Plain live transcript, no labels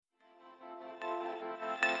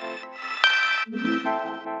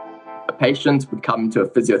A patient would come to a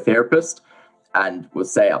physiotherapist and would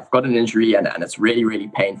say, I've got an injury and it's really,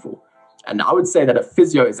 really painful. And I would say that a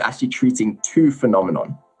physio is actually treating two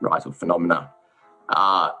phenomena.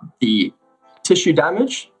 The tissue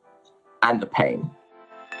damage and the pain.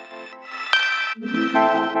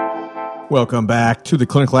 Welcome back to the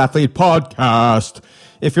Clinical Athlete Podcast.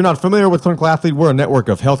 If you're not familiar with Clinical Athlete, we're a network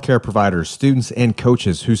of healthcare providers, students, and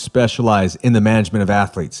coaches who specialize in the management of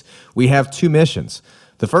athletes. We have two missions.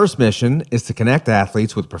 The first mission is to connect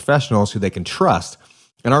athletes with professionals who they can trust.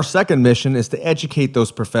 And our second mission is to educate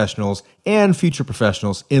those professionals and future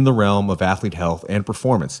professionals in the realm of athlete health and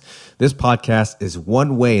performance. This podcast is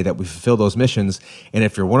one way that we fulfill those missions. And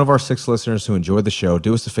if you're one of our 6 listeners who enjoyed the show,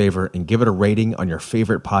 do us a favor and give it a rating on your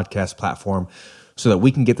favorite podcast platform so that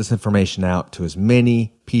we can get this information out to as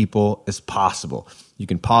many people as possible. You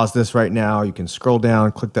can pause this right now. You can scroll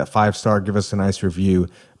down, click that 5-star, give us a nice review.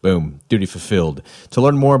 Boom, duty fulfilled. To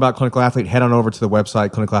learn more about Clinical Athlete, head on over to the website,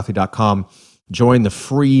 clinicalathlete.com. Join the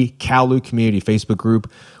free CalLU community Facebook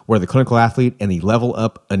group where the Clinical Athlete and the Level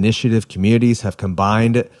Up Initiative communities have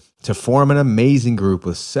combined to form an amazing group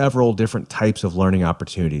with several different types of learning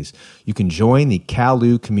opportunities. You can join the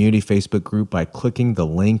CalLU community Facebook group by clicking the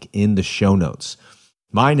link in the show notes.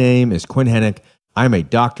 My name is Quinn Hennick. I'm a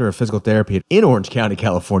doctor of physical therapy in Orange County,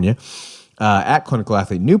 California, at Clinical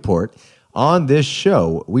Athlete Newport. On this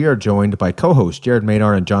show, we are joined by co-hosts Jared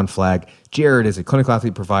Maynard and John Flagg. Jared is a clinical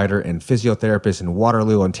athlete provider and physiotherapist in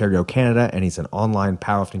Waterloo, Ontario, Canada, and he's an online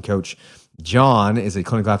powerlifting coach. John is a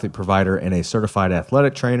clinical athlete provider and a certified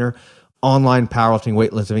athletic trainer, online powerlifting,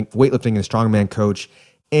 weightlifting, and strongman coach,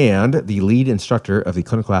 and the lead instructor of the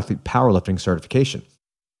clinical athlete powerlifting certification.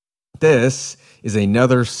 This is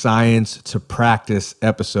another science to practice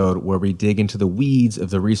episode where we dig into the weeds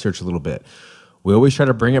of the research a little bit. We always try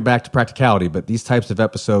to bring it back to practicality, but these types of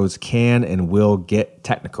episodes can and will get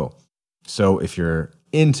technical. So if you're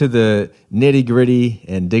into the nitty gritty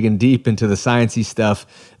and digging deep into the sciencey stuff,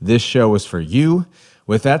 this show is for you.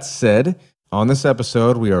 With that said, on this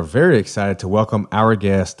episode, we are very excited to welcome our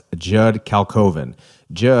guest, Judd Kalkoven.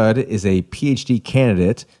 Judd is a PhD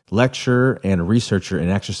candidate, lecturer, and researcher in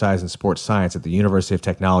exercise and sports science at the University of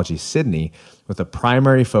Technology, Sydney, with a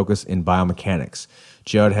primary focus in biomechanics.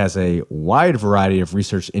 Judd has a wide variety of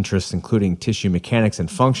research interests, including tissue mechanics and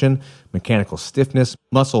function, mechanical stiffness,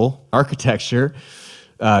 muscle architecture,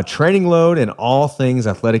 training load, and all things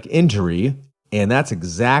athletic injury. And that's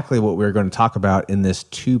exactly what we're going to talk about in this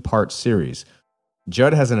 2-part series.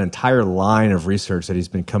 Judd has an entire line of research that he's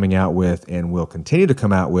been coming out with and will continue to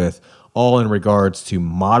come out with, all in regards to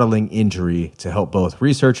modeling injury to help both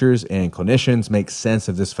researchers and clinicians make sense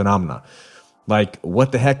of this phenomena. Like,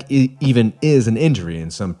 what the heck even is an injury?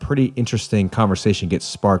 And some pretty interesting conversation gets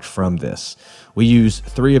sparked from this. We use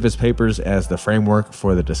 3 of his papers as the framework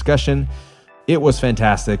for the discussion. It was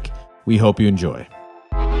fantastic. We hope you enjoy.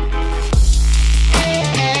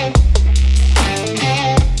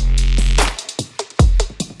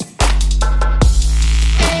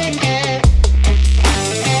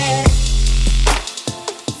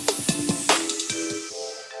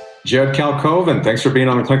 Judd Kalkoven, thanks for being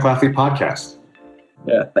on the Clinical Athlete Podcast.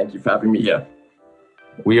 Yeah, thank you for having me here.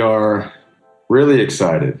 We are really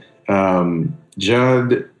excited.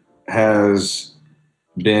 Judd has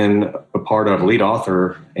been a part of, lead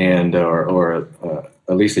author and or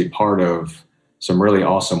at least a part of some really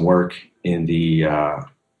awesome work in the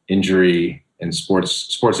injury and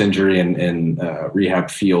sports injury and rehab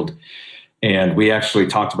field. And we actually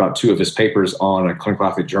talked about 2 of his papers on a Clinical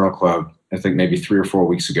Athlete Journal Club, I think maybe 3 or 4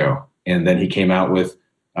 weeks ago. And then he came out with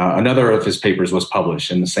another of his papers was published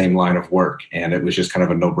in the same line of work. And it was just kind of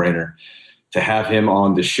a no-brainer to have him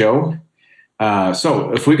on the show.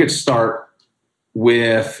 So if we could start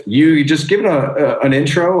with you just giving an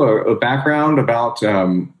intro, a background about,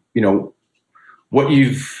 what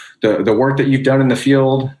the work that you've done in the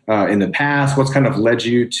field in the past, what's kind of led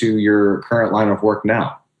you to your current line of work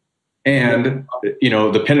now. And,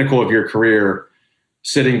 the pinnacle of your career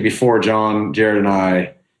sitting before John, Jared, and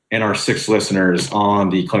I, and our 6 listeners on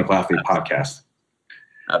the Clinical Athlete Podcast.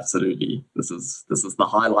 Absolutely. This is the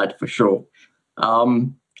highlight for sure. All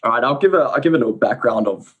right, I'll give a little background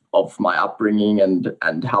of my upbringing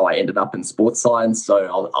and how I ended up in sports science. So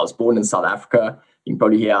I was born in South Africa. You can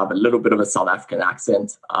probably hear I have a little bit of a South African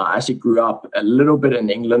accent. I actually grew up a little bit in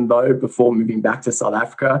England, though, before moving back to South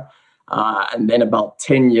Africa. And then about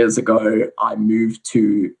 10 years ago, I moved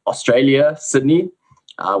to Australia, Sydney,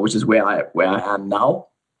 which is where I am now.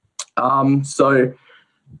 So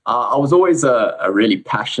I was always a really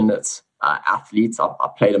passionate athlete. I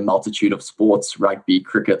played a multitude of sports: rugby,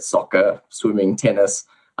 cricket, soccer, swimming, tennis.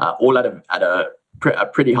 all at a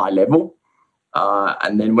pretty high level.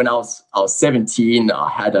 And then when I was 17, I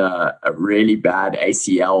had a really bad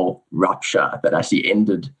ACL rupture that actually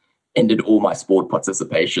ended all my sport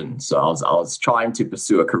participation. So I was trying to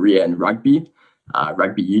pursue a career in rugby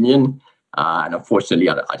union, and unfortunately,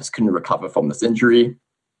 I just couldn't recover from this injury.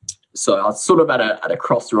 So I was sort of at a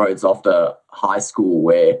crossroads after high school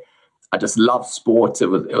where I just loved sport. It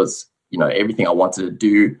was everything I wanted to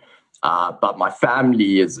do. But my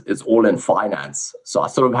family is all in finance. So I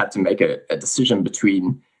sort of had to make a decision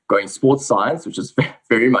between going sports science, which is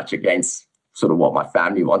very much against sort of what my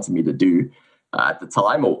family wanted me to do at the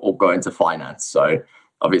time, or go into finance. So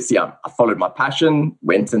obviously I followed my passion,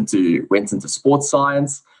 went into sports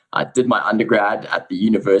science. I did my undergrad at the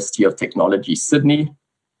University of Technology, Sydney.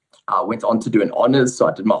 I went on to do an honors. So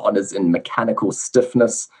I did my honors in mechanical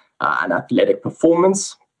stiffness and athletic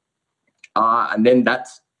performance. And then that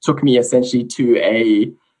took me essentially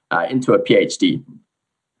into a PhD,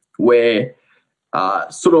 where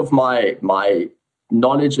sort of my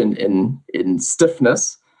knowledge in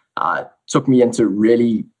stiffness took me into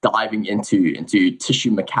really diving into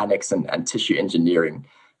tissue mechanics and tissue engineering.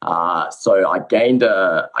 So I gained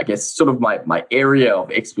I guess sort of my area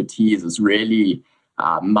of expertise is really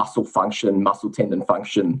muscle function, muscle tendon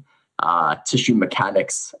function, tissue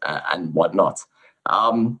mechanics, and whatnot.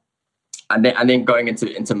 And then going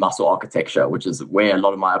into muscle architecture, which is where a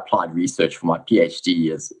lot of my applied research for my PhD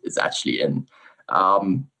is actually in.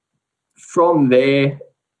 From there,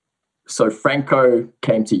 so Franco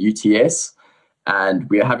came to UTS, and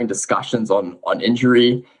we were having discussions on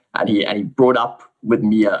injury, and he brought up with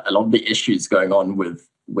me a lot of the issues going on with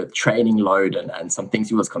training load and some things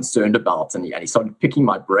he was concerned about, and he started picking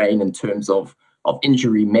my brain in terms of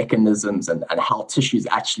injury mechanisms and how tissues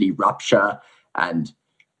actually rupture and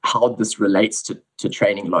how this relates to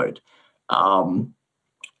training load.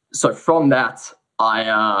 So from that,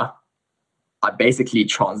 I basically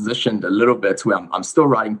transitioned a little bit where I'm still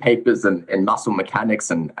writing papers in muscle mechanics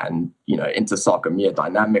and intersarcomere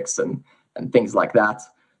dynamics and things like that.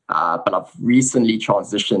 But I've recently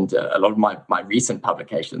transitioned a lot of my recent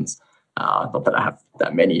publications, not that I have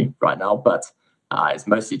that many right now, but it's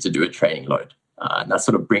mostly to do with training load. And that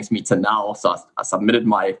sort of brings me to now. So I submitted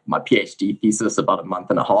my PhD thesis about a month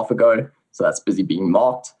and a half ago. So that's busy being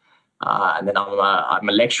marked. And then I'm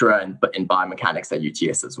a lecturer in biomechanics at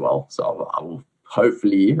UTS as well. So I will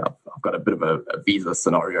hopefully, I've got a bit of a visa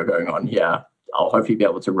scenario going on here. I'll hopefully be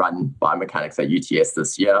able to run biomechanics at UTS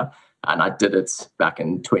this year. And I did it back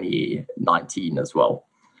in 2019 as well.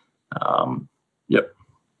 Yep.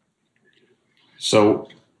 So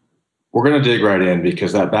we're going to dig right in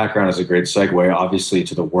because that background is a great segue, obviously,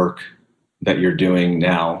 to the work that you're doing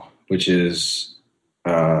now, which is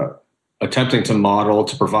attempting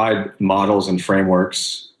to provide models and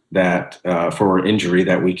frameworks that for injury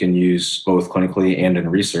that we can use both clinically and in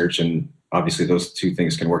research. And obviously those two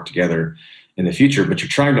things can work together in the future, but you're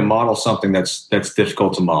trying to model something that's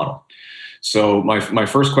difficult to model. So my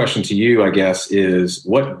first question to you, I guess, is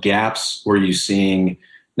what gaps were you seeing,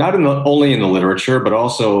 not only in the literature, but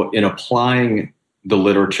also in applying the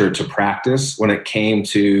literature to practice when it came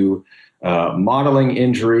to modeling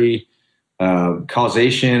injury,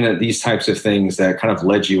 causation, these types of things that kind of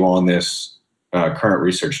led you on this current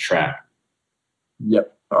research track?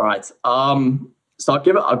 Yep. All right. So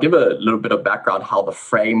I'll give a little bit of background how the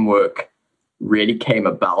framework really came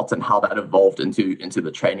about and how that evolved into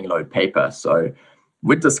the training load paper. So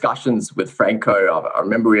with discussions with Franco, I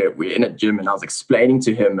remember we were in a gym and I was explaining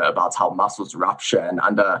to him about how muscles rupture, and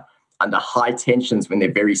under high tensions, when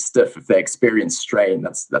they're very stiff, if they experience strain,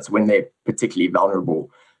 that's when they're particularly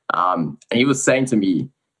vulnerable. And he was saying to me,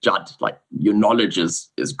 Judd, like, your knowledge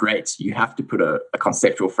is great. You have to put a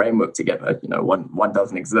conceptual framework together. One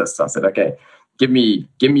doesn't exist. So I said, okay, give me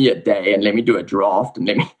a day and let me do a draft and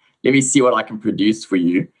let me see what I can produce for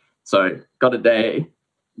you. So got a day,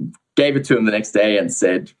 gave it to him the next day and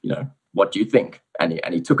said, what do you think? And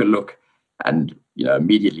he took a look, and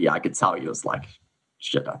immediately I could tell he was like,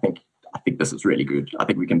 shit, I think this is really good. I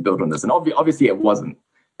think we can build on this. And obviously it wasn't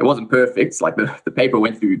perfect. Like the paper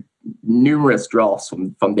went through numerous drafts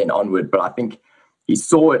from then onward, but I think he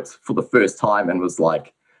saw it for the first time and was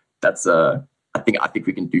like, I think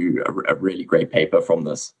we can do a really great paper from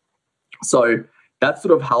this. So that's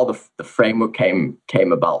sort of how the framework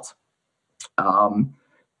came about.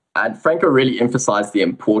 And Franco really emphasized the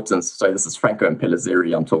importance. So this is Franco and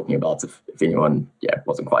Pellizzeri I'm talking about, if anyone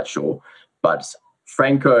wasn't quite sure. But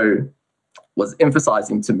Franco was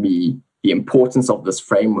emphasizing to me the importance of this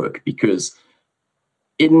framework, because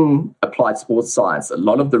in applied sports science, a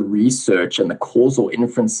lot of the research and the causal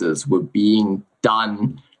inferences were being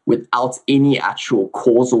done without any actual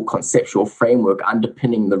causal conceptual framework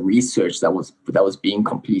underpinning the research that was being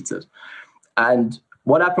completed. And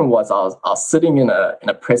what happened was I was sitting in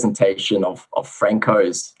a presentation of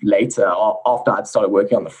Franco's later, after I'd started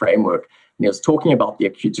working on the framework, and he was talking about the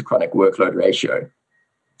acute to chronic workload ratio.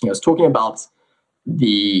 He was talking about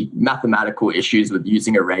the mathematical issues with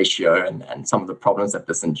using a ratio and some of the problems that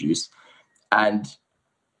this induced. And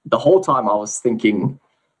the whole time I was thinking,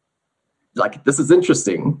 like, this is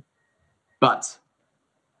interesting, but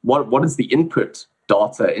what is the input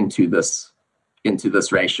data into this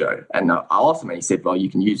ratio? And I asked him, and he said, well, you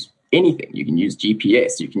can use anything. You can use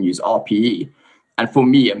GPS, you can use RPE. And for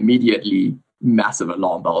me, immediately, massive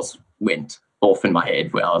alarm bells went off in my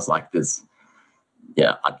head, where I was like,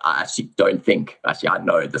 I actually don't think, I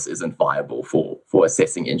know this isn't viable for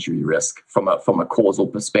assessing injury risk from a causal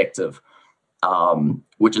perspective,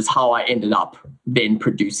 which is how I ended up then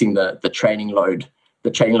producing the training load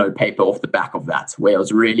paper off the back of that, where it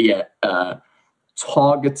was really a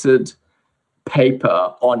targeted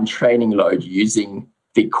paper on training load using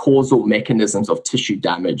the causal mechanisms of tissue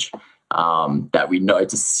damage that we know,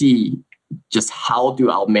 to see just how do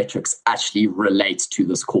our metrics actually relate to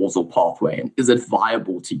this causal pathway, and is it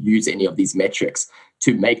viable to use any of these metrics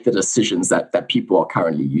to make the decisions that people are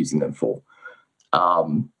currently using them for.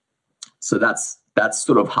 So that's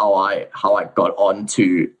sort of how I got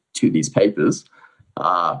onto these papers.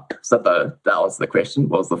 So that was the question.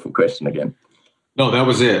 What was the full question again? No, that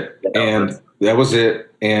was it. That was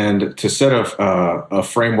it. And to set a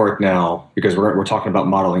framework now, because we're talking about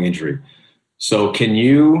modeling injury. So can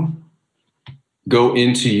you go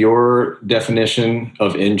into your definition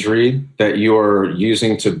of injury that you're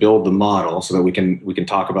using to build the model, so that we can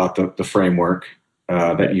talk about the framework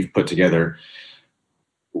that you've put together,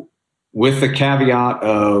 with the caveat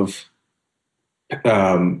of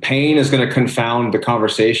pain is going to confound the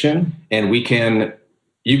conversation, and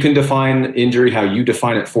you can define injury how you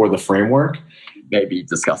define it for the framework. Maybe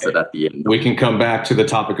discuss it at the end. We can come back to the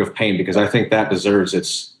topic of pain, because I think that deserves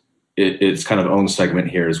its kind of own segment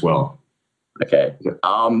here as well. Okay.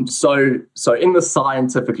 So in the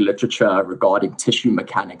scientific literature regarding tissue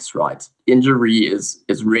mechanics, right, injury is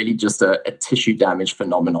really just a tissue damage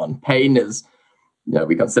phenomenon. Pain is,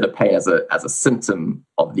 we consider pain as a symptom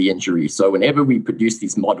of the injury. So whenever we produce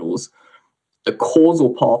these models, the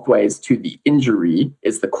causal pathways to the injury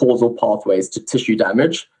is the causal pathways to tissue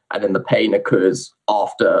damage, and then the pain occurs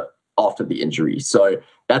after the injury. So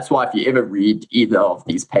that's why if you ever read either of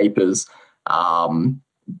these papers,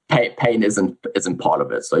 pain isn't part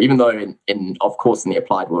of it. So even though in of course in the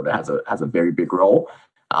applied world it has a very big role,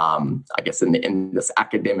 I guess in this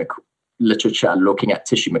academic literature looking at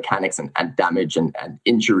tissue mechanics and damage and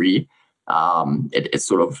injury, it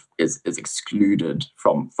sort of is excluded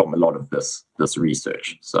from a lot of this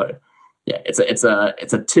research. So yeah, it's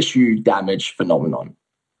a tissue damage phenomenon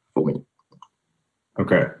for me.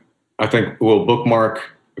 Okay, I think we'll bookmark,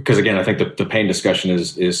 because again, I think the pain discussion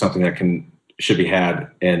is something that should be had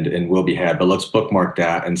and will be had, but let's bookmark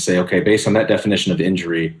that and say, okay, based on that definition of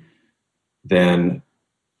injury, then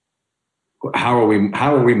how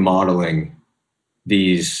are we modeling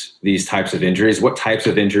these types of injuries? What types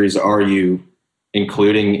of injuries are you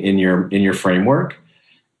including in your framework,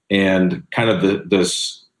 and kind of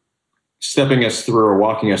this stepping us through or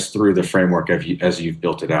walking us through the framework as you've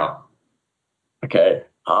built it out? Okay.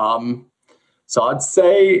 So I'd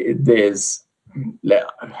say it's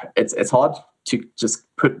hard to just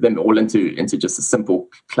put them all into just a simple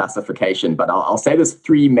classification, but I'll say there's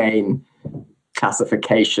three main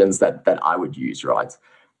classifications that I would use, right?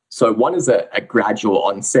 So one is a gradual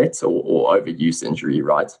onset or overuse injury,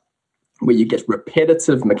 right? Where you get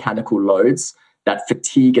repetitive mechanical loads that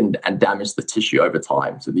fatigue and damage the tissue over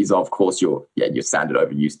time. So these are, of course, your standard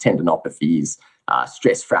overuse tendinopathies,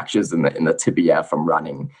 stress fractures in the tibia from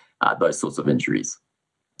running, those sorts of injuries.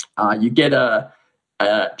 You get a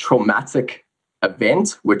traumatic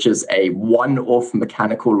event, which is a one-off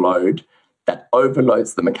mechanical load that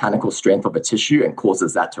overloads the mechanical strength of a tissue and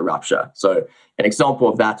causes that to rupture. So an example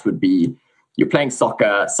of that would be you're playing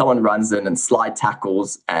soccer, someone runs in and slide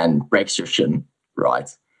tackles and breaks your shin, right?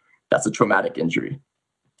 That's a traumatic injury.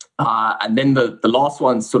 And then the last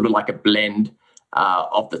one's sort of like a blend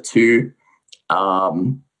of the two,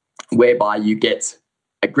 whereby you get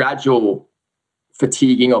a gradual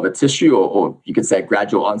fatiguing of a tissue, or you could say a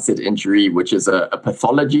gradual onset injury, which is a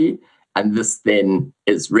pathology. And this then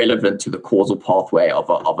is relevant to the causal pathway of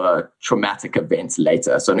a traumatic event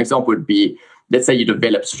later. So an example would be, let's say you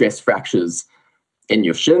develop stress fractures in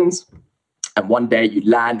your shins, and one day you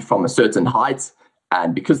land from a certain height,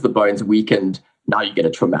 and because the bone's weakened, now you get a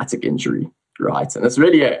traumatic injury, right? And it's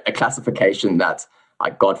really a classification that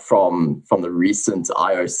I got from the recent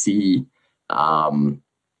IOC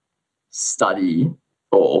study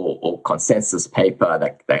or consensus paper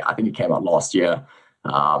that I think it came out last year,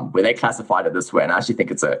 where they classified it this way. And I actually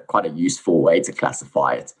think it's quite a useful way to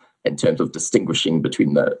classify it in terms of distinguishing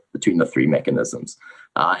between the three mechanisms.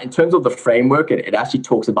 In terms of the framework, it actually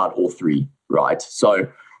talks about all three, right? So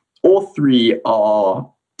all three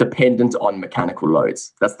are dependent on mechanical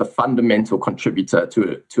loads. That's the fundamental contributor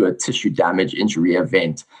to a tissue damage injury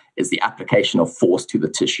event, is the application of force to the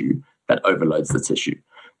tissue that overloads the tissue.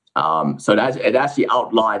 So it actually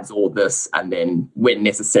outlines all this, and then when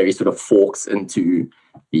necessary sort of forks into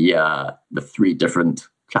the three different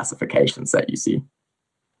classifications that you see.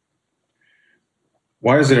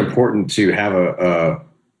 Why is it important to have a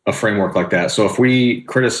framework like that? So if we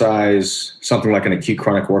criticize something like an acute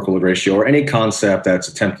chronic workload ratio, or any concept that's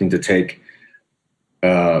attempting to take,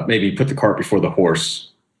 maybe put the cart before the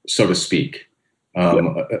horse, so to speak,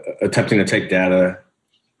 attempting to take data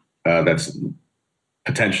that's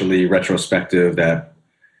potentially retrospective that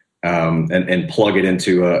and plug it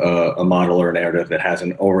into a model or a narrative that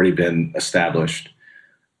hasn't already been established.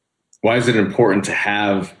 Why is it important to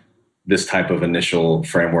have this type of initial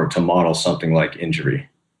framework to model something like injury?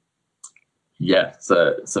 Yeah, it's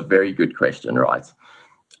a very good question, right?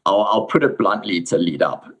 I'll put it bluntly to lead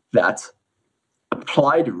up that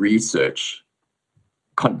applied research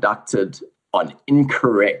conducted on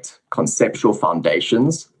incorrect conceptual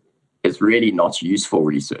foundations is really not useful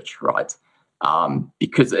research, right?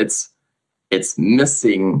 Because it's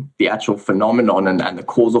missing the actual phenomenon and the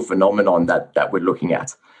causal phenomenon that we're looking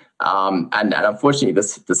at. And unfortunately,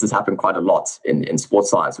 this has happened quite a lot in sports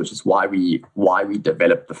science, which is why we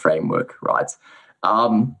developed the framework, right?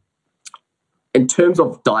 In terms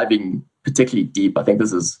of diving particularly deep, I think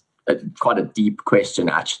this is quite a deep question,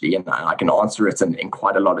 actually, and I can answer it in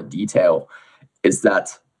quite a lot of detail, is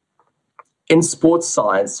that in sports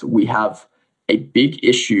science, we have a big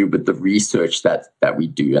issue with the research that we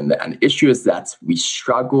do. And the issue is that we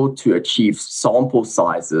struggle to achieve sample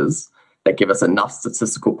sizes that give us enough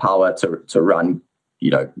statistical power to run,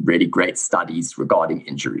 really great studies regarding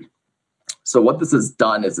injury. So what this has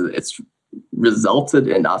done is it's resulted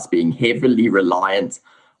in us being heavily reliant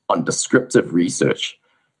on descriptive research,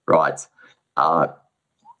 right?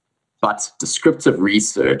 But descriptive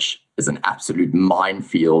research is an absolute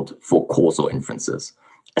minefield for causal inferences,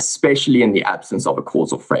 especially in the absence of a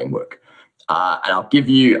causal framework. And I'll give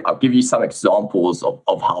you some examples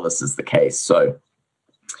of how this is the case. So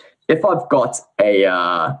if I've got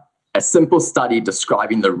a simple study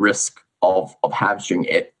describing the risk of hamstring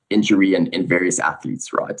injury in various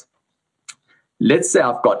athletes, right? Let's say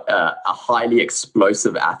I've got a highly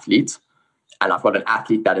explosive athlete, and I've got an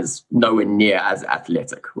athlete that is nowhere near as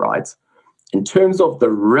athletic, right? In terms of the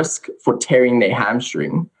risk for tearing their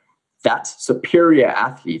hamstring, that superior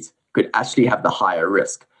athlete could actually have the higher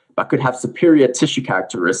risk, but could have superior tissue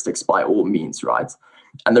characteristics by all means, right?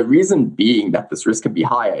 And the reason being that this risk can be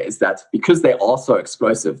higher is that because they are so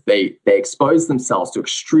explosive, they expose themselves to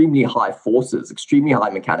extremely high forces, extremely high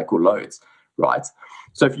mechanical loads, right?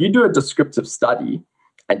 So if you do a descriptive study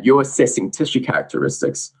and you're assessing tissue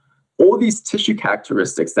characteristics, all these tissue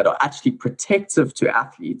characteristics that are actually protective to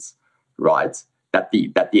athletes, right, that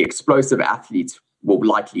the explosive athlete will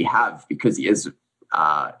likely have because he is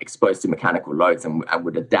exposed to mechanical loads and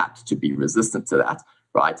would adapt to be resistant to that,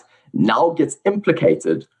 right, now gets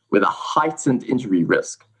implicated with a heightened injury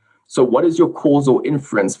risk. So what is your causal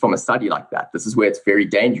inference from a study like that? This is where it's very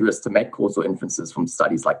dangerous to make causal inferences from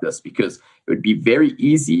studies like this, because it would be very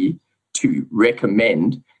easy to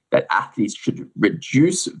recommend that athletes should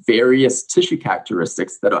reduce various tissue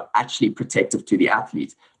characteristics that are actually protective to the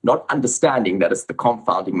athlete, not understanding that it's the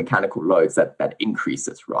confounding mechanical loads that increase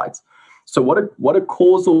it, right? So what a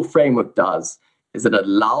causal framework does is it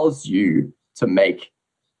allows you to make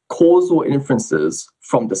causal inferences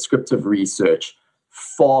from descriptive research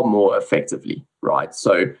far more effectively, right?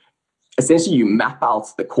 So essentially you map out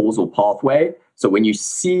the causal pathway. So when you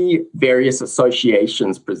see various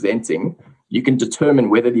associations presenting, you can determine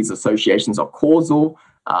whether these associations are causal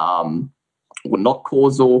or not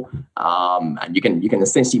causal, and you can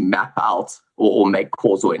essentially map out or make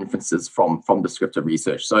causal inferences from descriptive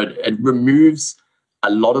research. So it removes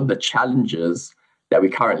a lot of the challenges that we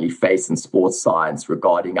currently face in sports science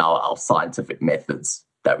regarding our scientific methods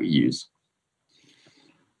that we use.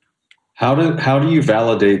 How do you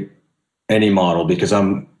validate any model? Because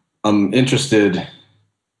I'm interested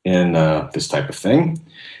in this type of thing,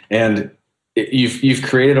 and you've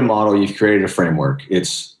created a model, you've created a framework.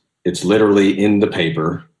 It's literally in the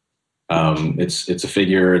paper. It's a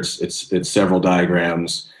figure. It's several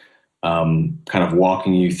diagrams, kind of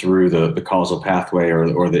walking you through the causal pathway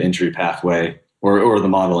or the injury pathway or the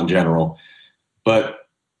model in general. But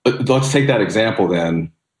let's take that example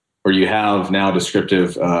then, where you have now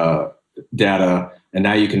descriptive data, and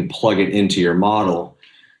now you can plug it into your model.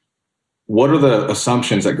 What are the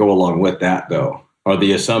assumptions that go along with that, though? Are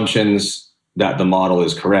the assumptions that the model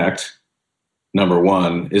is correct? Number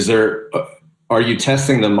one, are you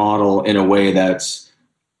testing the model in a way that's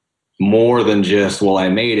more than just, well, I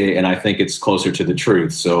made it and I think it's closer to the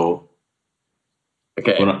truth? So,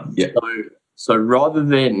 okay. So rather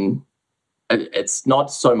than, it's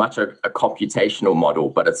not so much a computational model,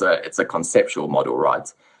 but it's a conceptual model, right?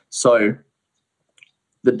 So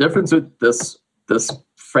the difference with this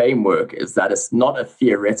framework is that it's not a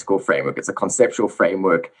theoretical framework. It's a conceptual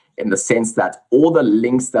framework in the sense that all the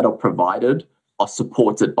links that are provided are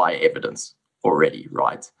supported by evidence already,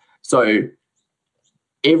 right? So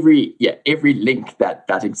every link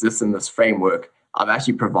that exists in this framework, I've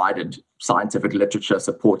actually provided scientific literature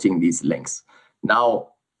supporting these links. Now,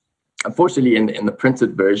 unfortunately, in the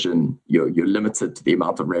printed version, you're limited to the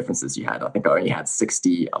amount of references you had. I think I only had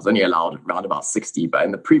 60. I was only allowed around about 60, but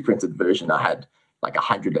in the pre-printed version, I had like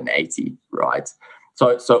 180, right?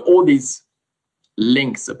 So all these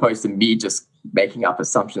links, opposed to me just making up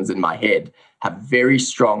assumptions in my head, have very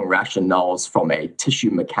strong rationales from a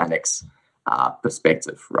tissue mechanics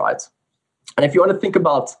perspective, right? And if you want to think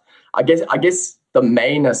about, I guess the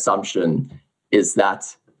main assumption is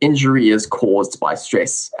that injury is caused by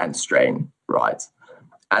stress and strain, right?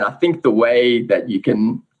 And I think the way that you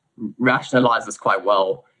can rationalize this quite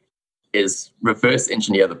well is reverse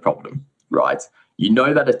engineer the problem, right? You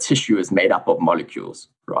know that a tissue is made up of molecules,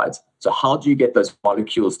 right? So how do you get those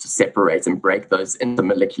molecules to separate and break those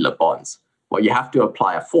intermolecular bonds? Well, you have to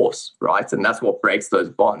apply a force, right? And that's what breaks those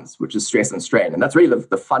bonds, which is stress and strain. And that's really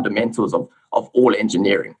the fundamentals of all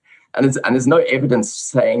engineering. And there's no evidence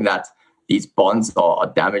saying that these bonds are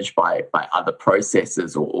damaged by other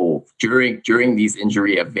processes or during these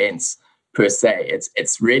injury events per se.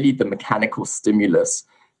 It's really the mechanical stimulus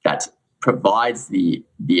that provides the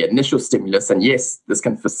initial stimulus. And yes, this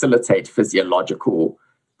can facilitate physiological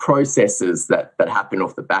processes that happen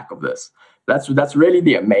off the back of this. That's really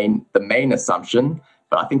the main assumption.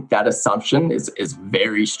 But I think that assumption is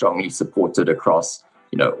very strongly supported across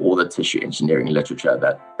all the tissue engineering literature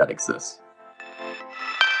that exists.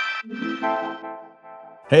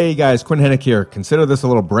 Hey guys, Quinn Hennick here. Consider this a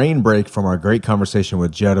little brain break from our great conversation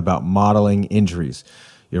with Judd about modeling injuries.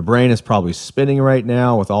 Your brain is probably spinning right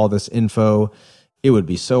now with all this info. It would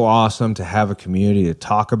be so awesome to have a community to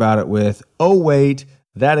talk about it with. Oh wait,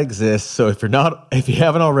 that exists. So if you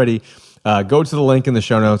haven't already, go to the link in the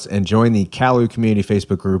show notes and join the CALU community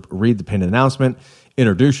Facebook group. Read the pinned announcement,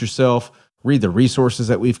 introduce yourself, read the resources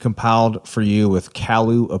that we've compiled for you with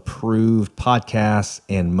CALU-approved podcasts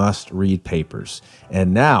and must-read papers.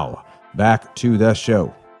 And now, back to the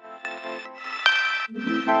show.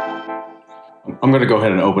 I'm going to go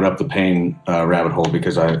ahead and open up the pain rabbit hole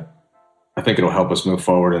because I think it'll help us move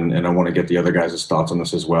forward, and I want to get the other guys' thoughts on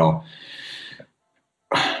this as well.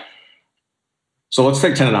 So let's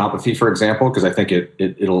take tendinopathy, for example, because I think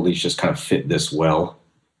it'll at least just kind of fit this well.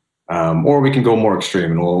 Or we can go more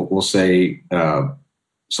extreme, and we'll say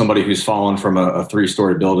somebody who's fallen from a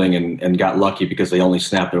 3-story building and got lucky because they only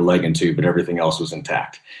snapped their leg in two, but everything else was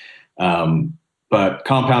intact. But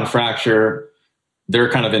compound fracture, they're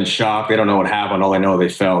kind of in shock. They don't know what happened. All they know, they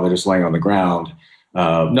fell. They're just laying on the ground.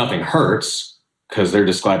 Nothing hurts because they're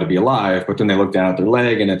just glad to be alive. But then they look down at their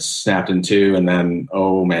leg and it's snapped in two, and then,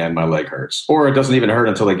 oh man, my leg hurts. Or it doesn't even hurt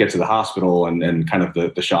until they get to the hospital and kind of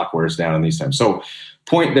the shock wears down in these times. So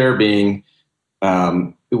point there being,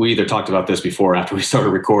 we either talked about this before or after we started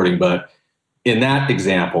recording, but in that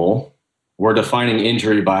example, we're defining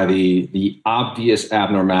injury by the obvious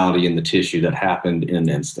abnormality in the tissue that happened in an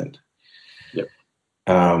instant. Yep.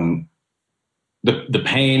 The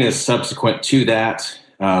pain is subsequent to that,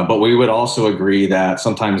 but we would also agree that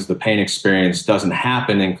sometimes the pain experience doesn't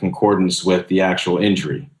happen in concordance with the actual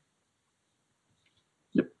injury.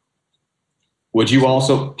 Would you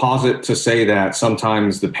also posit to say that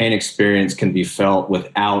sometimes the pain experience can be felt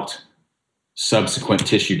without subsequent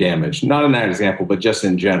tissue damage? Not in that example, but just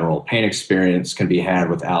in general, pain experience can be had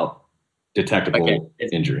without detectable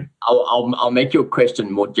injury. I'll make your question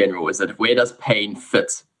more general. Is that where does pain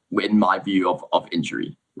fit in my view of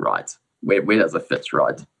injury, right? Where does it fit,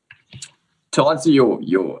 right? To answer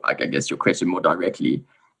your I guess your question more directly,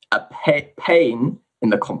 a pain in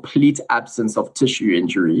the complete absence of tissue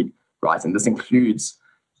injury, right? And this includes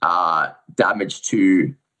damage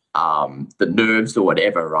to the nerves or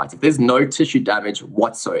whatever, right? If there's no tissue damage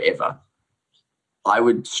whatsoever, I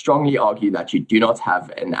would strongly argue that you do not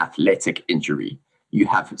have an athletic injury. You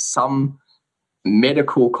have some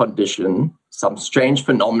medical condition, some strange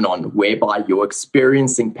phenomenon whereby you're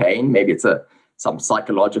experiencing pain. Maybe it's some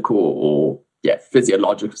psychological or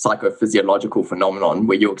psychophysiological phenomenon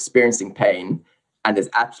where you're experiencing pain, and there's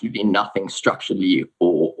absolutely nothing structurally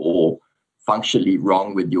or functionally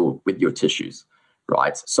wrong with your tissues,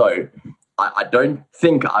 right? So I don't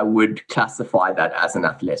think I would classify that as an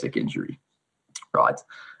athletic injury, right?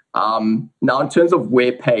 Now, in terms of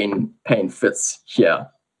where pain fits here,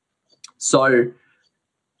 so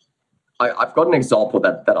I've got an example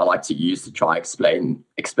that I like to use to try explain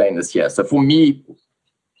this here. So for me,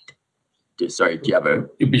 sorry, do you have a...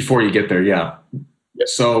 Before you get there, yeah.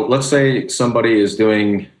 So let's say somebody is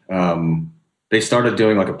doing, they started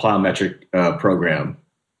doing like a plyometric program.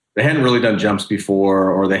 They hadn't really done jumps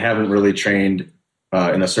before, or they haven't really trained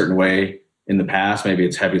in a certain way in the past. Maybe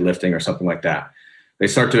it's heavy lifting or something like that. They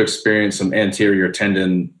start to experience some anterior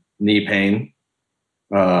tendon knee pain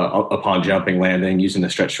upon jumping, landing, using the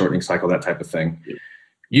stretch shortening cycle, that type of thing. Yeah.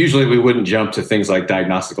 Usually we wouldn't jump to things like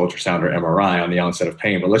diagnostic ultrasound or MRI on the onset of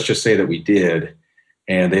pain, but let's just say that we did,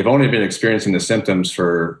 and they've only been experiencing the symptoms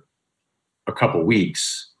for a couple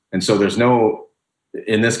weeks. And so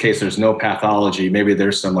in this case, there's no pathology. Maybe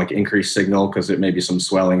there's some like increased signal because it may be some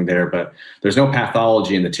swelling there, but there's no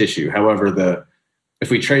pathology in the tissue. However, if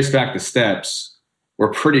we trace back the steps,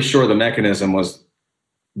 we're pretty sure the mechanism was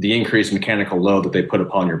the increased mechanical load that they put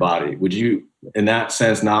upon your body. Would you, in that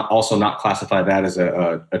sense, not classify that as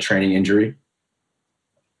a training injury?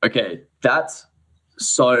 Okay,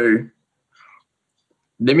 so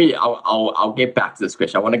I'll get back to this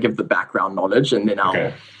question. I want to give the background knowledge, and then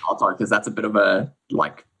I'll talk, because that's a bit of a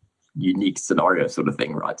like unique scenario sort of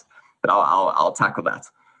thing, right? But I'll tackle that.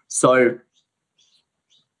 So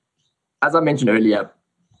as I mentioned earlier,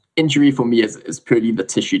 injury for me is purely the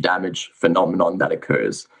tissue damage phenomenon that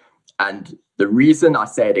occurs. And the reason I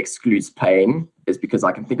say it excludes pain is because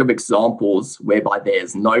I can think of examples whereby there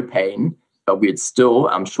is no pain, but we'd still,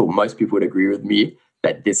 I'm sure most people would agree with me,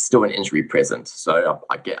 that there's still an injury present. So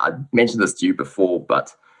I mentioned this to you before,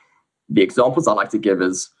 but the examples I like to give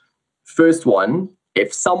is, first one,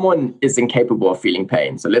 if someone is incapable of feeling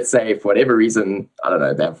pain, so let's say for whatever reason, I don't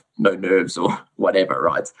know, they have no nerves or whatever,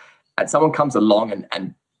 right? And someone comes along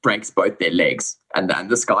and breaks both their legs, and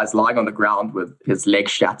this guy's lying on the ground with his leg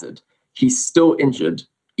shattered. He's still injured,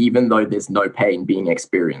 even though there's no pain being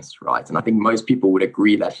experienced, right? And I think most people would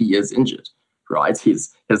agree that he is injured, right?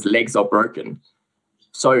 His legs are broken.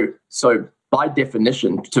 So by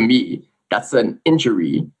definition, to me, that's an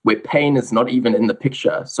injury where pain is not even in the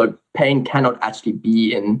picture. So pain cannot actually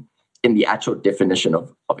be in the actual definition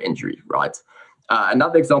of injury, right?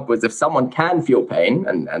 Another example is if someone can feel pain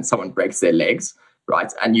and someone breaks their legs,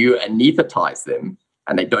 right, and you anesthetize them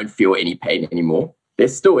and they don't feel any pain anymore, they're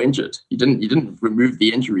still injured. You didn't remove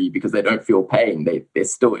the injury because they don't feel pain. They're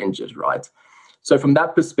still injured, right? So from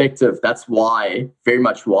that perspective, that's very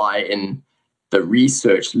much why in the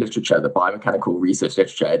research literature, the biomechanical research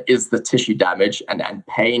literature, it is the tissue damage, and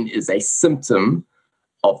pain is a symptom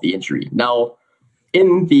of the injury. Now,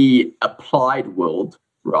 in the applied world,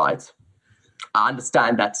 right, I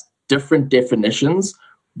understand that different definitions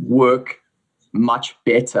work much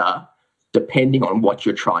better depending on what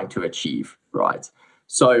you're trying to achieve, right?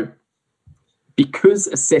 So because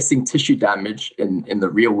assessing tissue damage in the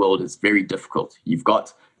real world is very difficult, you've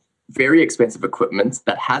got very expensive equipment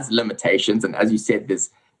that has limitations. And as you said,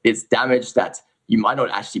 there's damage that you might not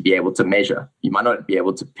actually be able to measure. You might not be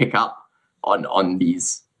able to pick up on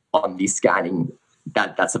these scanning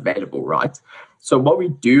that's available, right? So what we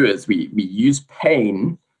do is we use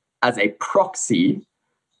pain as a proxy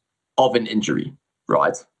of an injury,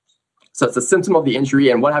 right? So it's a symptom of the injury.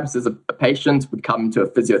 And what happens is a patient would come to a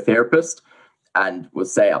physiotherapist and will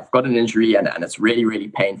say, I've got an injury and it's really, really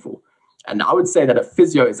painful. And I would say that a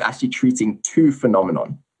physio is actually treating two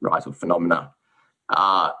phenomena, right? Or phenomena,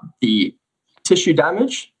 the tissue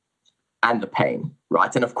damage and the pain,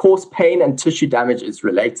 right? And of course, pain and tissue damage is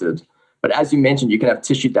related. But as you mentioned, you can have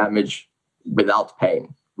tissue damage without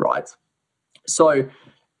pain, right? So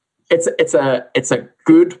it's a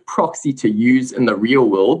good proxy to use in the real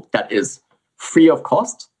world that is free of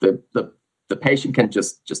cost. The patient can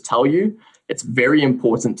just tell you. It's very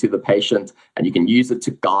important to the patient, and you can use it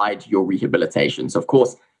to guide your rehabilitation. So of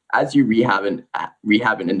course, as you rehab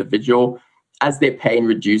an individual, as their pain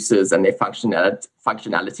reduces and their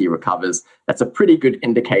functionality recovers, that's a pretty good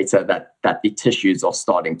indicator that the tissues are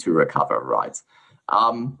starting to recover, right?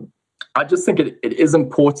 I just think it is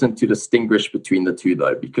important to distinguish between the two,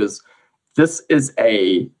 though, because this is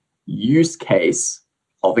a use case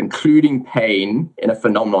of including pain in a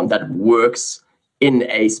phenomenon that works in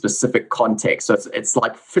a specific context. So it's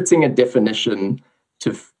like fitting a definition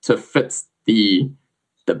to fit the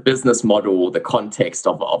business model, the context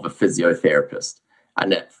of a physiotherapist.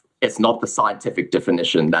 And it's not the scientific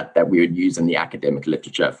definition that we would use in the academic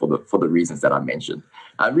literature for the reasons that I mentioned.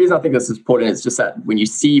 The reason I think this is important is just that when you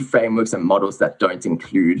see frameworks and models that don't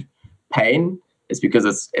include pain, it's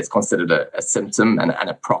because it's considered a symptom and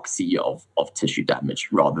a proxy of tissue damage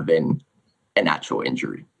rather than an actual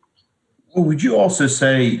injury. Well, would you also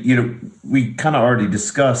say, we kind of already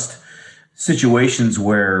discussed situations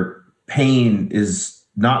where pain is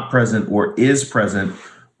not present or is present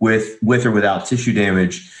with or without tissue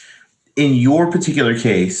damage. In your particular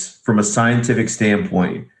case, from a scientific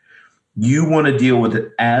standpoint, you want to deal with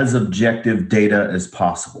it as objective data as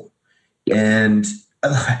possible. Yep. And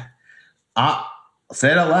I'll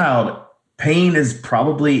say it out loud, pain is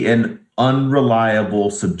probably an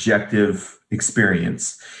unreliable subjective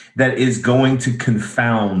experience that is going to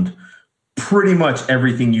confound pretty much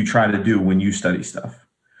everything you try to do when you study stuff.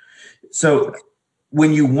 So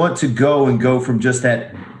when you want to go from just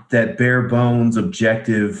that bare bones,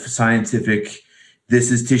 objective, scientific,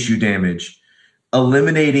 this is tissue damage,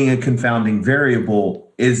 eliminating a confounding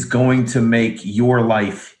variable is going to make your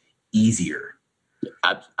life easier.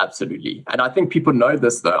 Absolutely. And I think people know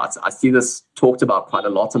this, though. I see this talked about quite a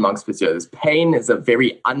lot amongst physios. Pain is a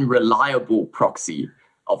very unreliable proxy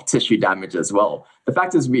of tissue damage as well. The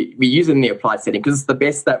fact is we use it in the applied setting because it's the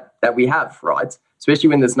best that we have, right? Especially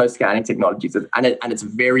when there's no scanning technologies. And it's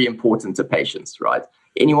very important to patients, right?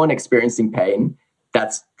 Anyone experiencing pain,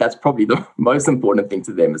 that's probably the most important thing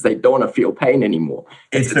to them is they don't want to feel pain anymore.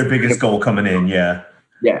 It's their biggest goal coming in, yeah.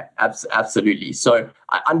 Yeah, absolutely. So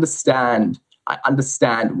I understand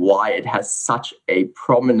why it has such a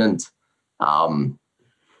prominent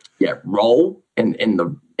role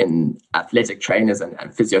in athletic trainers and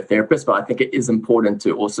physiotherapists, but I think it is important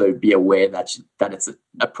to also be aware that it's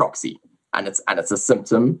a proxy and it's a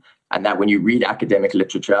symptom, and that when you read academic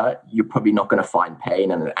literature, you're probably not going to find pain,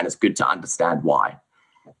 and it's good to understand why.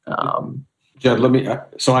 Judd,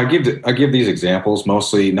 so I give these examples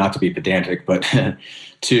mostly not to be pedantic, but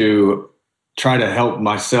to try to help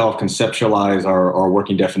myself conceptualize our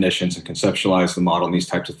working definitions and conceptualize the model and these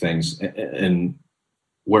types of things and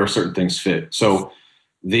where certain things fit. So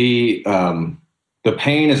the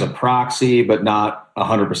pain is a proxy, but not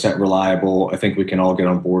 100% reliable. I think we can all get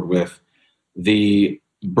on board with. The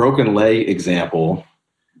broken leg example,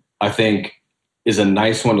 I think, is a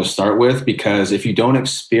nice one to start with, because if you don't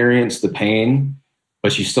experience the pain,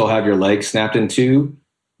 but you still have your leg snapped in two,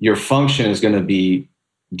 your function is going to be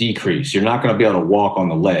decreased. You're not going to be able to walk on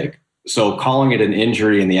the leg. So calling it an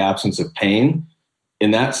injury in the absence of pain,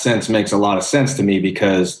 in that sense, makes a lot of sense to me,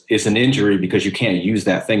 because it's an injury because you can't use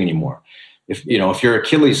that thing anymore. If your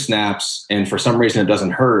Achilles snaps and for some reason it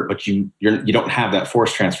doesn't hurt, but you don't have that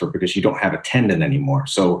force transfer because you don't have a tendon anymore.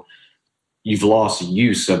 So you've lost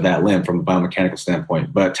use of that limb from a biomechanical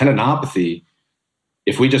standpoint. But tendinopathy,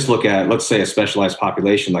 if we just look at, let's say, a specialized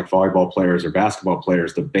population like volleyball players or basketball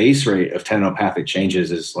players, the base rate of tendinopathic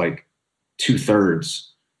changes is like 2/3.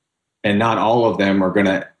 And not all of them are going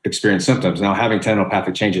to experience symptoms. Now, having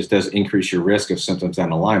tendinopathic changes does increase your risk of symptoms down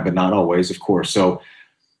the line, but not always, of course. So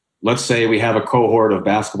let's say we have a cohort of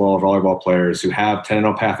basketball or volleyball players who have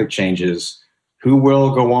tendinopathic changes who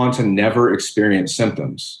will go on to never experience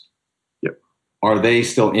symptoms. Yep. Are they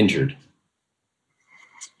still injured?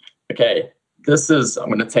 Okay. I'm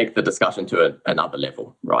going to take the discussion to another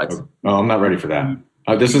level, right? Oh, I'm not ready for that.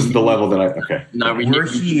 This is the level that okay. No, we're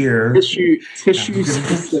here. Tissue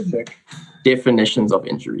specific definitions of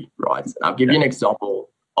injury, right? And I'll give you an example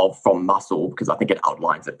from muscle, because I think it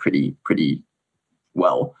outlines it pretty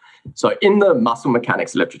well. So in the muscle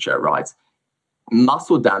mechanics literature, right,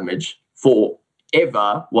 muscle damage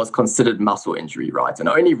forever was considered muscle injury, right? And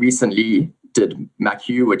only recently did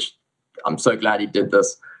McHugh, which I'm so glad he did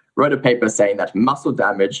this, wrote a paper saying that muscle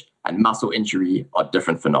damage and muscle injury are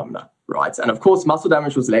different phenomena, right? And of course, muscle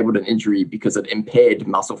damage was labeled an injury because it impaired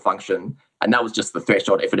muscle function, and that was just the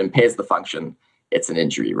threshold. If it impairs the function, it's an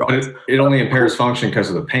injury, right? But it only impairs function because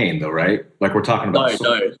of the pain, though, right? Like we're talking about.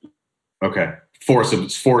 No. Okay.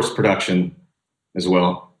 Force production as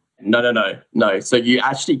well. No. So you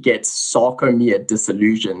actually get sarcomere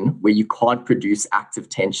dissolution, where you can't produce active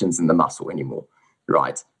tensions in the muscle anymore,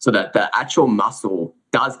 right? So that the actual muscle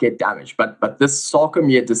does get damaged, but this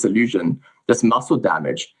sarcomere dissolution, this muscle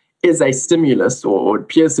damage, is a stimulus, or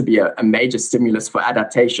appears to be a major stimulus for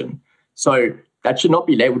adaptation. So that should not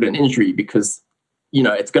be labeled an injury because,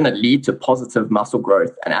 it's going to lead to positive muscle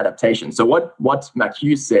growth and adaptation. So what Mac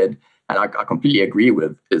Hughes said, and I completely agree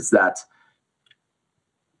with, is that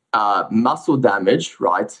muscle damage,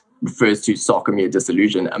 right, refers to sarcomere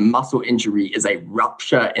dissolution. A muscle injury is a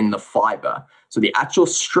rupture in the fiber. So the actual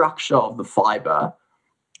structure of the fiber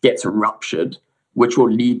gets ruptured, which will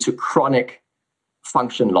lead to chronic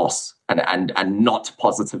function loss and not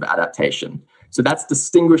positive adaptation. So that's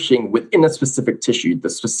distinguishing within a specific tissue, the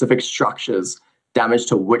specific structures, damage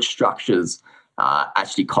to which structures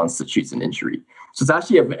actually constitutes an injury. So it's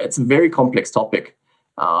actually it's a very complex topic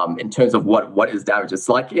in terms of what is damage. It's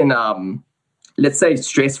like in, let's say,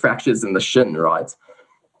 stress fractures in the shin, right?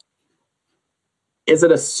 Is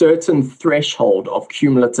it a certain threshold of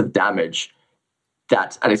cumulative damage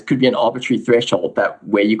and it could be an arbitrary threshold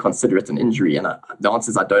where you consider it an injury? And the answer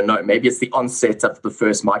is I don't know. Maybe it's the onset of the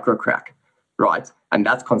first micro crack, right? And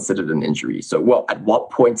that's considered an injury. So, at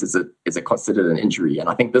what point is it considered an injury? And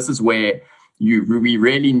I think this is where we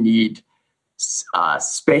really need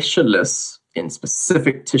specialists in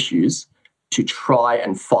specific tissues to try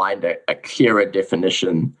and find a clearer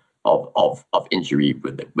definition of injury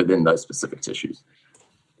within those specific tissues.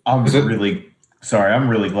 I'm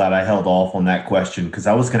really glad I held off on that question because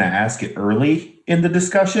I was going to ask it early in the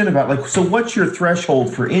discussion about so what's your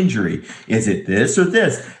threshold for injury? Is it this or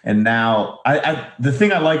this? And now the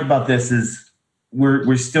thing I like about this is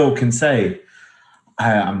we still can say,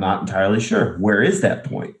 I'm not entirely sure. Where is that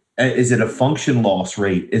point? Is it a function loss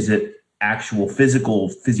rate? Is it actual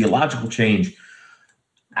physiological change?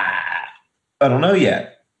 I don't know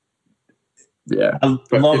yet. Yeah, I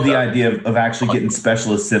love the idea of actually getting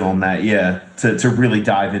specialists in on that. Yeah, to really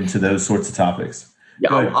dive into those sorts of topics.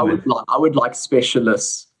 Yeah, I would like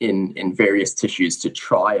specialists in various tissues to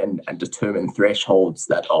try and determine thresholds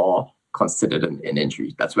that are considered an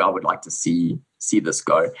injury. That's where I would like to see this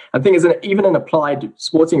go. And the thing is, even in applied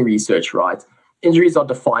sporting research, right, injuries are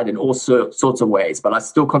defined in all sorts of ways, but I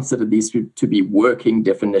still consider these to be working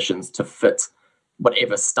definitions to fit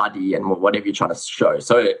whatever study and whatever you're trying to show.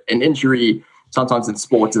 So an injury sometimes in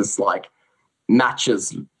sports is like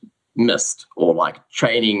matches missed or like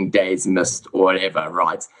training days missed or whatever,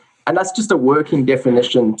 right? And that's just a working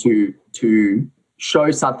definition to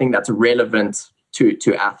show something that's relevant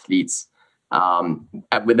to athletes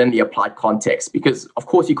within the applied context, because of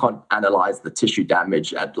course you can't analyze the tissue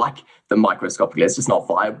damage at like the microscopic level. It's just not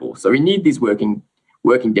viable. So we need these working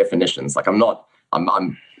definitions. Like I'm not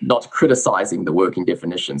criticizing the working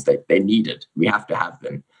definitions. They needed. We have to have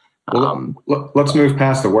them. Let's move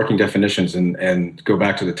past the working definitions and go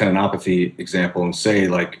back to the tendinopathy example and say,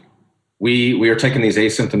 like, we are taking these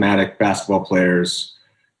asymptomatic basketball players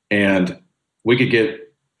and we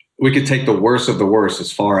could take the worst of the worst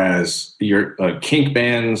as far as your kink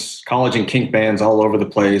bands, collagen kink bands all over the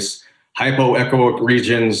place, hypoechoic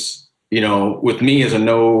regions. With me I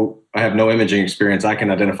have no imaging experience. I can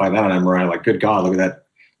identify that on MRI. Like, good God, look at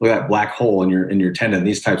that black hole in your tendon.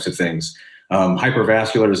 These types of things.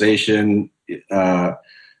 Hypervascularization,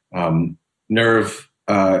 nerve,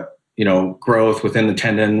 growth within the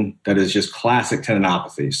tendon that is just classic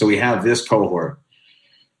tendinopathy. So we have this cohort,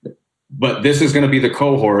 but this is going to be the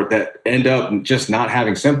cohort that end up just not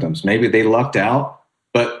having symptoms. Maybe they lucked out,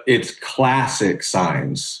 but it's classic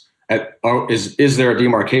signs. Is there a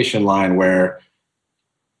demarcation line where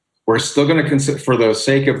we're still going to consider, for the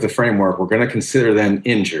sake of the framework, we're going to consider them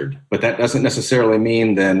injured, but that doesn't necessarily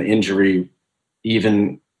mean then injury,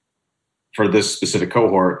 even for this specific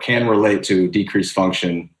cohort, can relate to decreased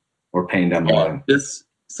function or pain down the line. This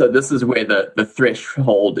is where the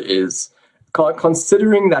threshold is,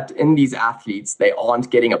 considering that in these athletes, they aren't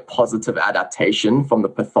getting a positive adaptation from the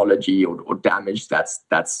pathology or damage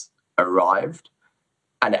that's arrived,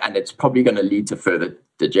 and it's probably going to lead to further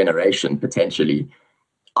degeneration potentially.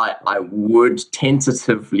 I would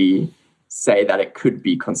tentatively say that it could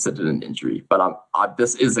be considered an injury, but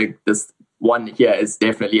this one here is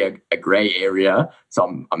definitely a gray area.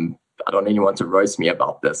 So I don't really want to roast me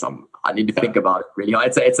about this. I need to think about it really.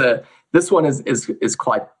 This one is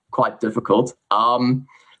quite difficult.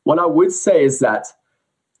 What I would say is that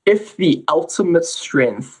if the ultimate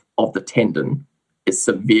strength of the tendon is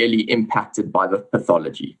severely impacted by the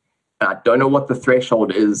pathology, and I don't know what the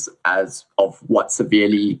threshold is as of what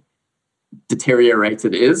severely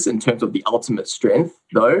deteriorated is in terms of the ultimate strength,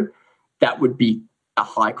 though, that would be a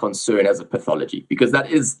high concern as a pathology, because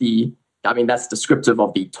that's descriptive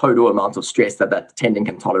of the total amount of stress that tendon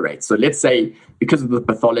can tolerate. So let's say because of the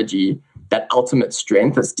pathology, that ultimate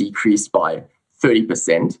strength has decreased by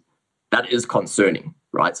 30%. That is concerning,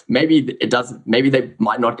 right? Maybe they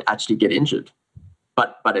might not actually get injured.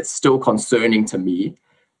 but it's still concerning to me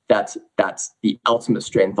that the ultimate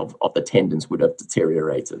strength of the tendons would have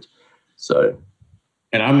deteriorated. So,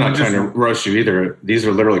 and I'm not trying to roast you either. These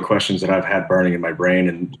are literally questions that I've had burning in my brain,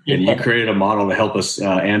 and you created a model to help us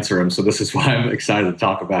answer them. So this is why I'm excited to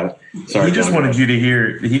talk about it. Sorry, he just wanted you to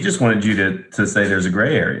hear. He just wanted you to say there's a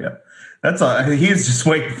gray area. That's all. He was just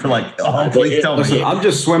waiting for please tell me. I'm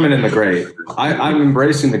just swimming in the gray. I'm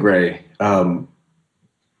embracing the gray.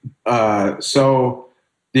 So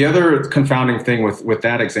the other confounding thing with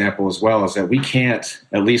that example as well is that we can't,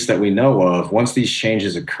 at least that we know of, once these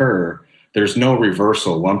changes occur, there's no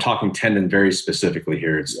reversal. Well, I'm talking tendon very specifically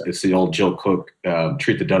here. It's the old Jill Cook,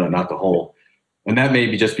 treat the donut, not the hole. And that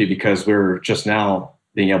may just be because we're just now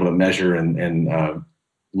being able to measure and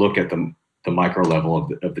look at the micro level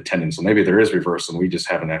of the tendon. So maybe there is reversal and we just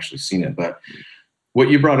haven't actually seen it. But what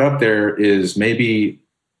you brought up there is maybe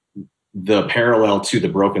the parallel to the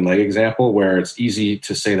broken leg example, where it's easy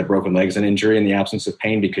to say the broken leg is an injury in the absence of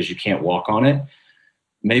pain because you can't walk on it.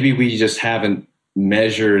 Maybe we just haven't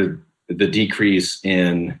measured the decrease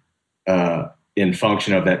in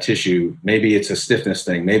function of that tissue. Maybe it's a stiffness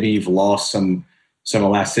thing. Maybe you've lost some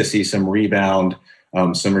elasticity, some rebound,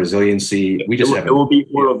 some resiliency. We just haven't. It will be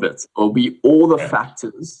all of it. It will be all the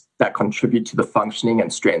factors that contribute to the functioning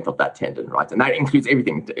and strength of that tendon, right? And that includes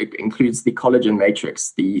everything. It includes the collagen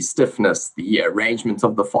matrix, the stiffness, the arrangement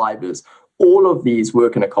of the fibers. All of these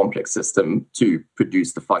work in a complex system to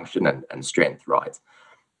produce the function and strength, right?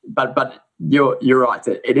 But you're right.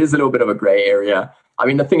 It is a little bit of a gray area. I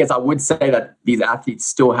mean, the thing is, I would say that these athletes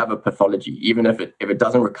still have a pathology, even if it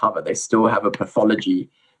doesn't recover, they still have a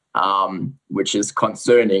pathology, which is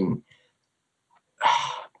concerning.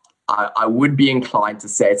 I would be inclined to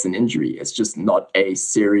say it's an injury. It's just not a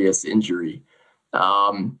serious injury.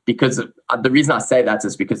 Because the reason I say that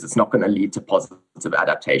is because it's not going to lead to positive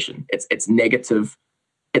adaptation. It's negative.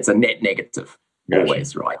 It's a net negative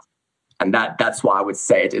always, right? And that's why I would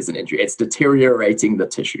say it is an injury. It's deteriorating the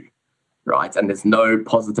tissue, right? And there's no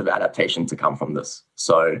positive adaptation to come from this.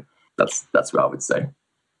 So that's what I would say.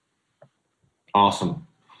 Awesome.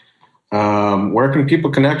 Where can people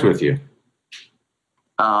connect with you?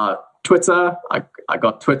 Twitter. I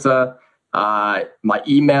got Twitter. My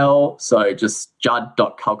email, so just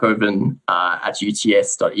judd.kalkoven at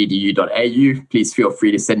uts.edu.au. Please feel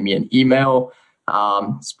free to send me an email.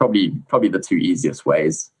 It's probably the two easiest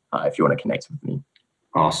ways if you want to connect with me.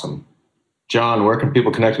 Awesome. John, where can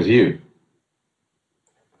people connect with you?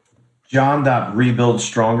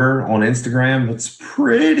 John.rebuildstronger on Instagram. It's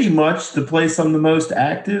pretty much the place I'm the most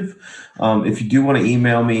active. If you do want to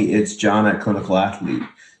email me, it's john@clinicalathlete.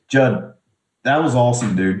 Judd, that was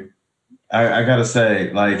awesome, dude. I gotta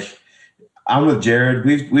say, I'm with Jared.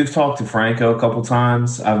 We've talked to Franco a couple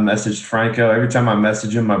times. I've messaged Franco. Every time I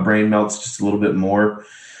message him, my brain melts just a little bit more.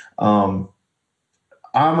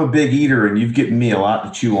 I'm a big eater, and you've given me a lot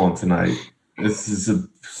to chew on tonight. This is a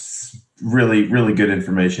really, really good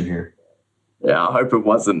information here. Yeah, I hope it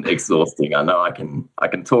wasn't exhausting. I know I can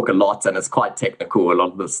talk a lot, and it's quite technical, a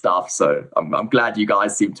lot of the stuff. So I'm glad you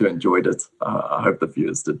guys seem to enjoyed it. I hope the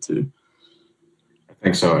viewers did too. I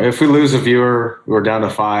think so. If we lose a viewer, we're down to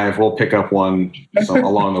 5. We'll pick up one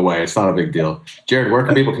along the way. It's not a big deal. Jared, where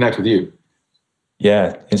can people connect with you?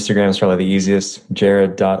 Yeah, Instagram is probably the easiest.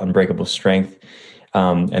 Jared.unbreakablestrength.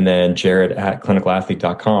 And then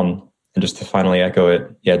Jared@clinicalathlete.com. And just to finally echo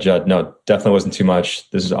it, yeah, Judd, no, definitely wasn't too much.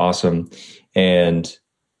 This is awesome. And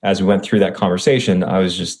as we went through that conversation, I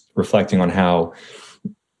was just reflecting on how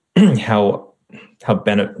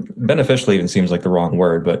beneficial even seems like the wrong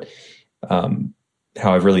word, but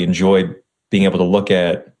how I've really enjoyed being able to look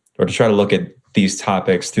at, or to try to look at these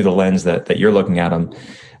topics through the lens that you're looking at them.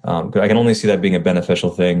 I can only see that being a beneficial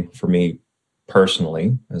thing for me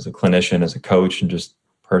personally, as a clinician, as a coach, and just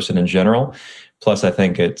person in general. Plus, I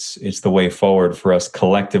think it's the way forward for us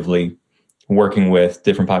collectively, working with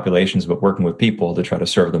different populations, but working with people to try to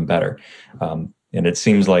serve them better. And it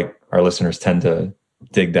seems like our listeners tend to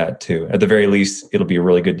dig that too. At the very least, it'll be a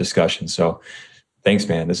really good discussion. So thanks,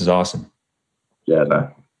 man. This is awesome. Yeah, no,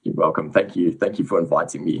 you're welcome. Thank you for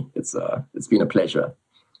inviting me. It's been a pleasure.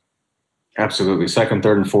 Absolutely. Second,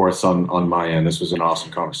 third, and fourth on my end. This was an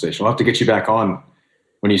awesome conversation. We'll have to get you back on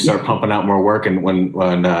when you start pumping out more work, and when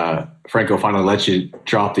Franco finally lets you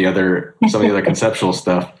drop some of the other conceptual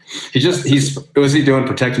stuff. Was he doing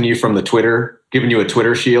protecting you from the Twitter, giving you a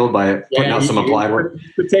Twitter shield by putting out some applied work?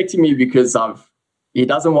 Protecting me because he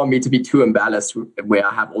doesn't want me to be too emballast where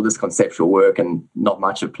I have all this conceptual work and not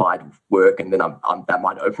much applied work, and then that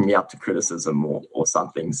might open me up to criticism or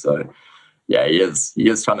something. So yeah, he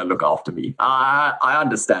is trying to look after me. I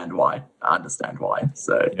understand why.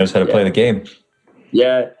 So he knows how to play the game.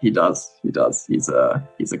 Yeah, he does. He's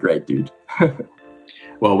a great dude.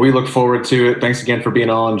 Well, we look forward to it. Thanks again for being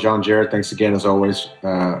on, John Jarrett. Thanks again, as always,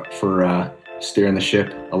 for steering the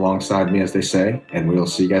ship alongside me, as they say. And we will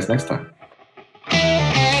see you guys next time.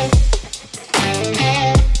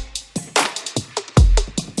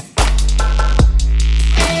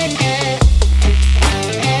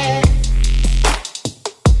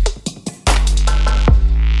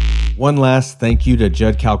 One last thank you to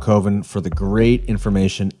Judd Kalkoven for the great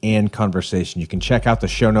information and conversation. You can check out the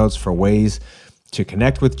show notes for ways to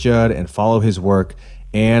connect with Judd and follow his work.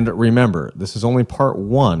 And remember, this is only part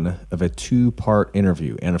one of a 2-part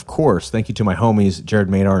interview. And of course, thank you to my homies, Jared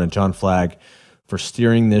Maynard and John Flagg, for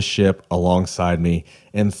steering this ship alongside me.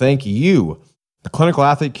 And thank you, the clinical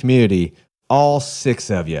athlete community, all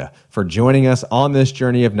 6 of you, for joining us on this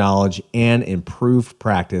journey of knowledge and improved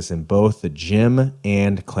practice in both the gym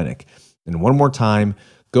and clinic. And one more time,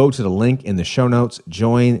 go to the link in the show notes,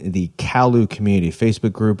 join the CALU Community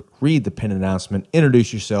Facebook group, read the pin announcement,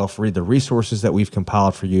 introduce yourself, read the resources that we've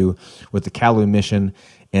compiled for you with the CALU mission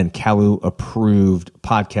and CALU approved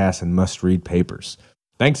podcasts and must-read papers.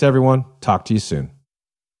 Thanks, everyone. Talk to you soon.